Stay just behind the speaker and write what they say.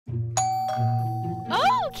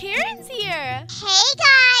Karen's here. Hey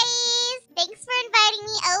guys! Thanks for inviting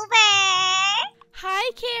me over.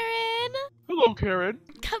 Hi, Karen. Hello, Karen.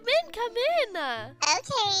 Come in, come in.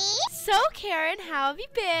 Okay. So, Karen, how have you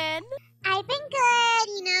been? I've been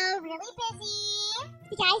good, really busy.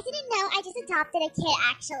 You guys didn't know I just adopted a kid,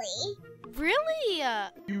 actually. Really?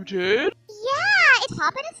 You did? Yeah, it's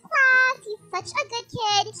top in his class. He's such a good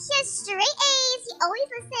kid. He has straight A's. He always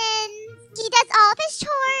listens. He does all of his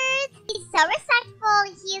chores. He's so respectful.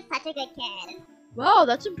 He is such a good kid. Wow,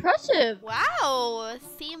 that's impressive. Wow,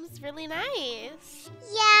 seems really nice.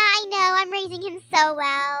 Yeah, I know. I'm raising him so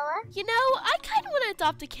well. You know, I kind of want to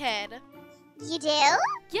adopt a kid. You do?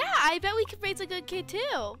 Yeah, I bet we could raise a good kid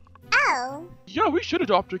too. Oh. Yeah, we should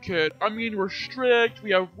adopt a kid. I mean, we're strict,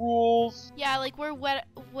 we have rules. Yeah, like we're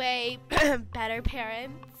way better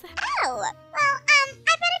parents. Oh. Well, I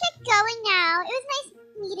better get going now. It was nice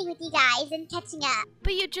meeting with you guys and catching up.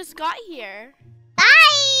 But you just got here.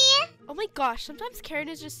 Bye! Oh my gosh, sometimes Karen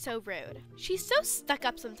is just so rude. She's so stuck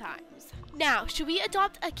up sometimes. Now, should we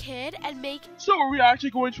adopt a kid and make... So, are we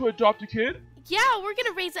actually going to adopt a kid? Yeah, we're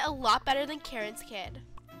gonna raise it a lot better than Karen's kid.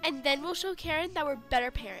 And then we'll show Karen that we're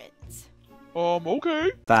better parents.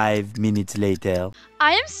 Okay. 5 minutes later.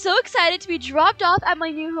 I am so excited to be dropped off at my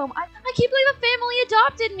new home. I can't believe a family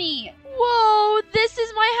adopted me. Whoa, this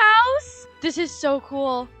is my house? This is so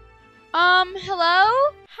cool.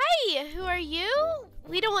 Hello? Hi, who are you?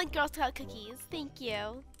 We don't want Girl Scout cookies, thank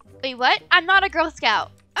you. Wait, what? I'm not a Girl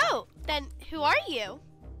Scout. Oh, then who are you?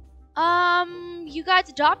 You guys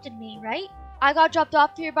adopted me, right? I got dropped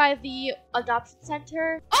off here by the adoption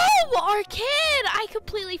center. Oh, our kid! I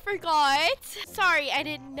completely forgot. Sorry, I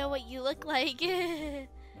didn't know what you look like.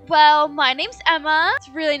 Well, my name's Emma. It's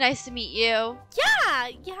really nice to meet you.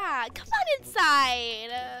 Yeah. Come on inside.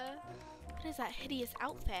 What is that hideous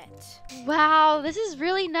outfit? Wow, this is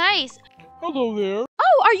really nice. Hello there.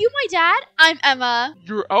 Oh, are you my dad? I'm Emma.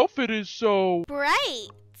 Your outfit is so... Bright.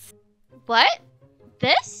 What?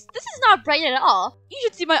 This? This is not bright at all. You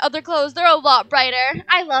should see my other clothes. They're a lot brighter.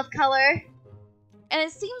 I love color. And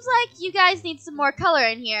it seems like you guys need some more color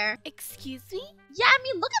in here. Excuse me? Yeah, I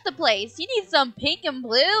mean, look at the place. You need some pink and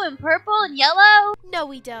blue and purple and yellow. No,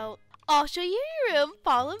 we don't. I'll show you your room.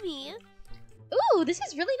 Follow me. Ooh, this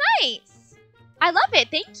is really nice. I love it.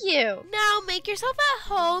 Thank you. Now make yourself at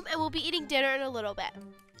home and we'll be eating dinner in a little bit.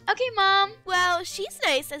 Okay, Mom. Well, she's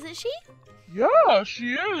nice, isn't she? Yeah,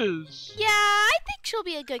 she is. Yeah, I think she'll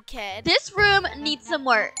be a good kid. This room needs some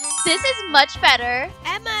work. This is much better.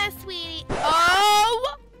 Emma, sweetie.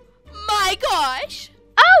 Oh my gosh.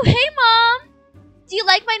 Oh, hey, Mom. Do you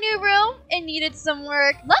like my new room? It needed some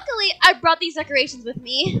work. Luckily, I brought these decorations with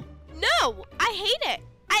me. No, I hate it.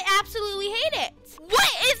 I absolutely hate it. What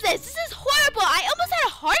is this? This is horrible. I almost had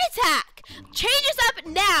a heart attack. Change this up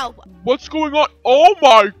now. What's going on? Oh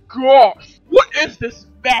my gosh! What is this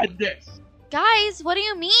madness? Guys, what do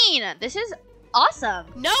you mean? This is awesome.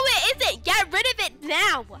 No, it isn't. Get rid of it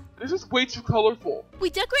now. This is way too colorful. We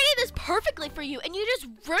decorated this perfectly for you, and you just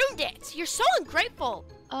ruined it. You're so ungrateful.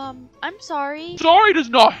 I'm sorry. Sorry does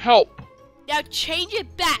not help. Now change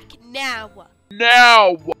it back now.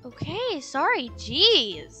 Now! Okay, sorry.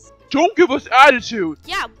 Jeez. Don't give us attitude.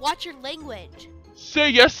 Yeah, watch your language. Say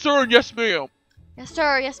yes sir and yes ma'am. Yes,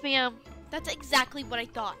 sir. Yes, ma'am. That's exactly what I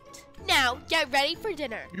thought. Now, get ready for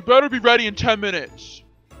dinner. You better be ready in 10 minutes.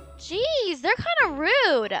 Jeez, they're kind of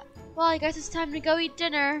rude. Well, I guess it's time to go eat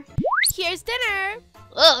dinner. Here's dinner.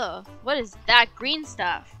 Ugh, what is that green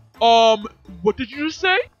stuff? What did you just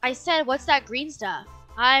say? I said, what's that green stuff?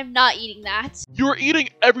 I'm not eating that. You're eating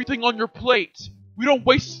everything on your plate. We don't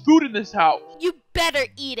waste food in this house. You better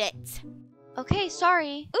eat it. Okay,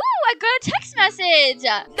 sorry. Ooh, I got a text message.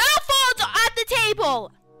 No phones at the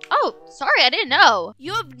table. Oh, sorry, I didn't know.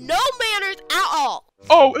 You have no manners at all.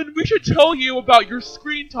 Oh, and we should tell you about your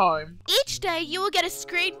screen time. Each day, you will get a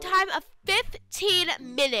screen time of 15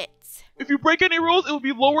 minutes. If you break any rules, it will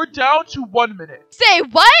be lowered down to 1 minute. Say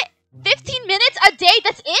what? 15 minutes a day?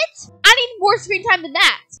 That's it? I need more screen time than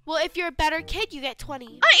that. Well, if you're a better kid, you get 20.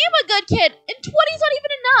 I am a good kid, and 20 is not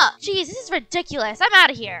even enough. Jeez, this is ridiculous. I'm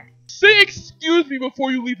out of here. Say excuse me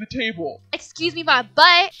before you leave the table. Excuse me, my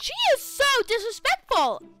butt. She is so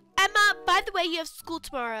disrespectful. Emma, by the way, you have school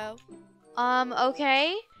tomorrow.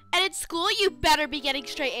 Okay. And in school, you better be getting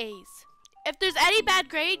straight A's. If there's any bad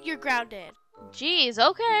grade, you're grounded. Jeez,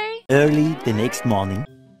 okay. Early the next morning.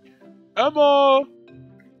 Emma!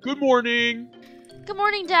 Good morning. Good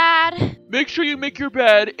morning, Dad. Make sure you make your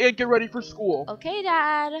bed and get ready for school. Okay,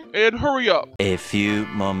 Dad. And hurry up. A few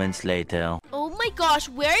moments later. Oh my gosh,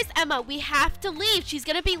 where is Emma? We have to leave. She's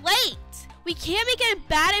gonna be late. We can't make a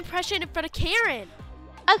bad impression in front of Karen.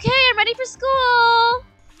 Okay, I'm ready for school.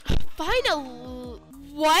 Finally.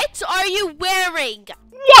 What are you wearing?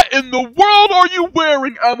 What in the world are you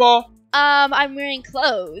wearing, Emma? I'm wearing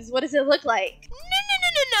clothes. What does it look like?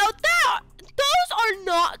 No. Those are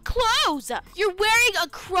not clothes. You're wearing a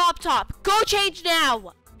crop top. Go change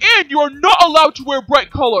now. And you are not allowed to wear bright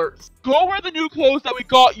colors. Go wear the new clothes that we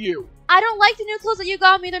got you. I don't like the new clothes that you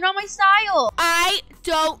got me. They're not my style. I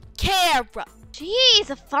don't care.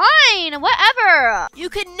 Jeez, fine. Whatever. You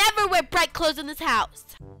can never wear bright clothes in this house.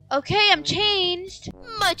 Okay, I'm changed.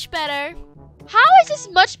 Much better. How is this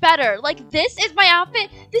much better? Like, this is my outfit?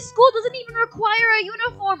 This school doesn't even require a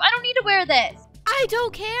uniform. I don't need to wear this. I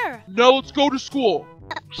don't care. Now let's go to school.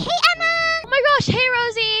 Hey, Emma! Oh my gosh, hey,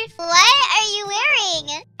 Rosie. What are you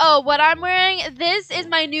wearing? Oh, what I'm wearing? This is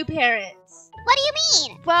my new parents. What do you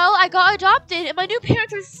mean? Well, I got adopted, and my new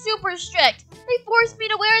parents are super strict. They forced me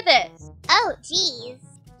to wear this. Oh, jeez.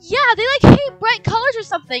 Yeah, they like hate bright colors or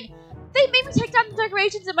something. They made me take down the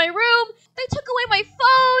decorations in my room. They took away my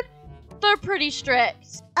phone. They're pretty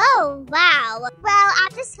strict. Oh, wow. Well,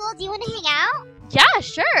 after school, do you want to hang out? Yeah,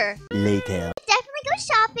 sure. Later. Definitely go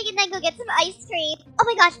shopping and then go get some ice cream. Oh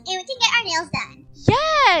my gosh, and we can get our nails done.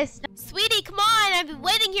 Yes. Sweetie, come on. I've been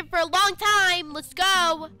waiting here for a long time. Let's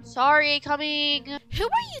go. Sorry, coming. Who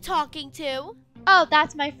are you talking to? Oh,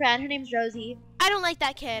 that's my friend. Her name's Rosie. I don't like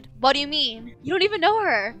that kid. What do you mean? You don't even know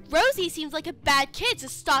her. Rosie seems like a bad kid, so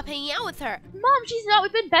stop hanging out with her. Mom, she's not.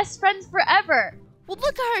 We've been best friends forever. Well,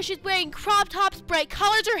 look at her. She's wearing crop tops, bright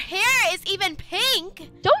colors. Her hair is even pink.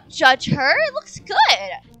 Don't judge her. It looks good.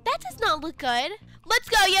 That does not look good. Let's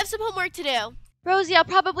go. You have some homework to do. Rosie, I'll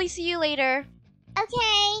probably see you later.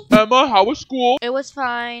 Okay. Emma, how was school? It was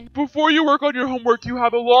fine. Before you work on your homework, you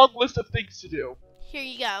have a long list of things to do. Here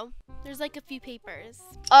you go. There's like a few papers.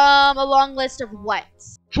 A long list of what?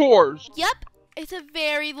 Chores. Yep. It's a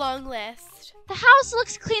very long list. The house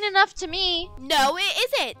looks clean enough to me. No, it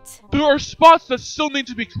isn't. There are spots that still need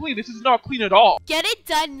to be clean. This is not clean at all. Get it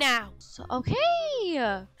done now. So, okay.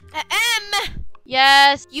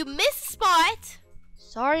 Yes. You missed a spot.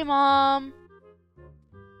 Sorry, Mom.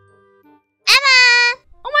 Emma!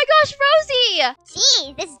 Oh my gosh, Rosie!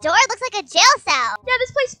 Gee, this door looks like a jail cell. Yeah,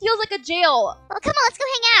 this place feels like a jail. Well, come on, let's go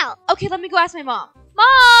hang out. Okay, let me go ask my mom.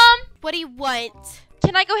 Mom! What do you want?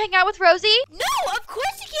 Can I go hang out with Rosie? No, of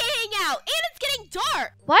course you can't hang out. And it's getting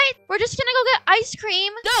dark. What? We're just gonna go get ice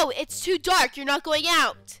cream. No, it's too dark. You're not going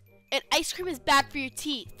out. And ice cream is bad for your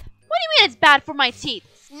teeth. What do you mean it's bad for my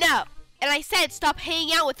teeth? No. And I said stop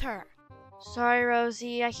hanging out with her. Sorry,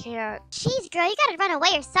 Rosie, I can't. Jeez, girl, you gotta run away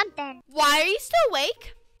or something. Why are you still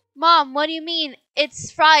awake? Mom, what do you mean?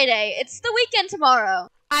 It's Friday. It's the weekend tomorrow.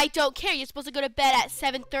 I don't care. You're supposed to go to bed at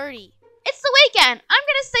 7:30. It's the weekend. I'm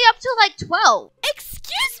gonna stay up till like 12.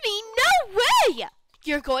 Excuse me? No way!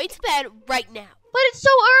 You're going to bed right now. But it's so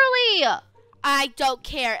early. I don't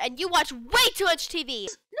care. And you watch way too much TV.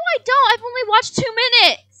 No, I don't. I've only watched 2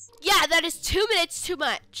 minutes. Yeah, that is 2 minutes too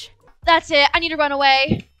much. That's it. I need to run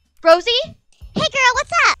away. Rosie? Hey, girl,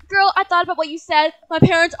 what's up? Girl, I thought about what you said. My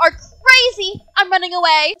parents are crazy. I'm running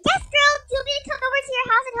away. Yes, girl, do you want me to come over to your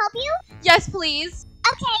house and help you? Yes, please.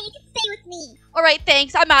 Okay, you can stay with me. All right,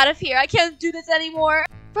 thanks. I'm out of here. I can't do this anymore.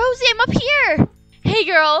 Rosie, I'm up here. Hey,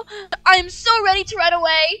 girl. I'm so ready to run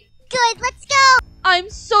away. Good, let's go.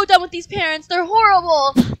 I'm so done with these parents. They're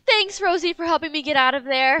horrible. Thanks, Rosie, for helping me get out of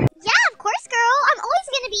there. Yeah, of course, girl. I'm always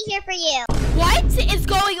gonna be here for you. What is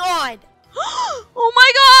going on? Oh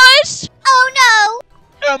my gosh! Oh,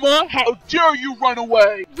 no. Emma, how dare you run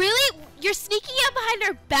away? Really? You're sneaking out behind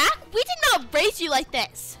our back? We did not raise you like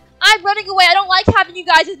this. I'm running away. I don't like having you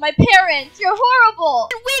guys as my parents. You're horrible.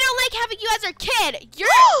 And we don't like having you as our kid.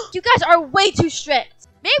 You guys are way too strict.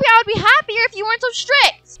 Maybe I would be happier if you weren't so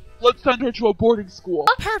strict. Let's send her to a boarding school.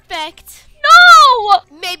 Perfect. No!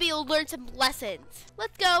 Maybe you'll learn some lessons.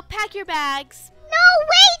 Let's go. Pack your bags. No,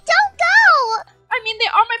 wait, don't go. I mean, they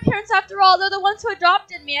are my parents after all. They're the ones who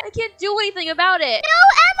adopted me. I can't do anything about it. No,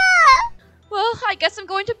 Emma. Well, I guess I'm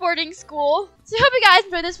going to boarding school. So I hope you guys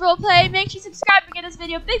enjoyed this roleplay. Make sure you subscribe and give this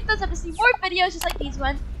video a big thumbs up to see more videos just like these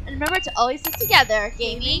ones. And remember to always stick together.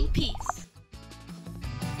 Gaming, peace.